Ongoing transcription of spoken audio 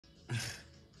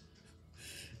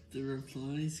The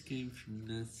replies came from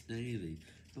Nats Daily,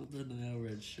 not the Now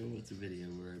Red Shorts video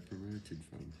where I promoted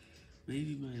from.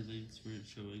 Maybe my links weren't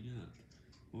showing up,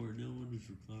 or no one was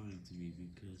replying to me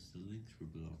because the links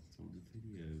were blocked on the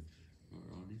video, or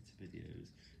on its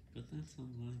videos, but that's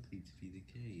unlikely to be the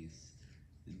case.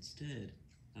 Instead,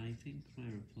 I think my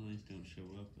replies don't show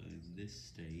up in this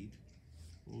state,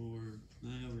 or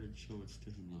Now Red Shorts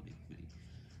doesn't like me,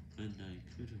 and I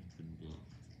could have been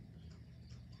blocked.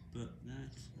 But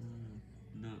that's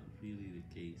not really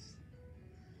the case.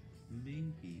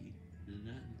 Maybe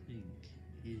that link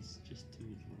is just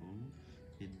too long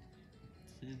and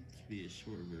tends to be a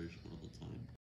short version all the time.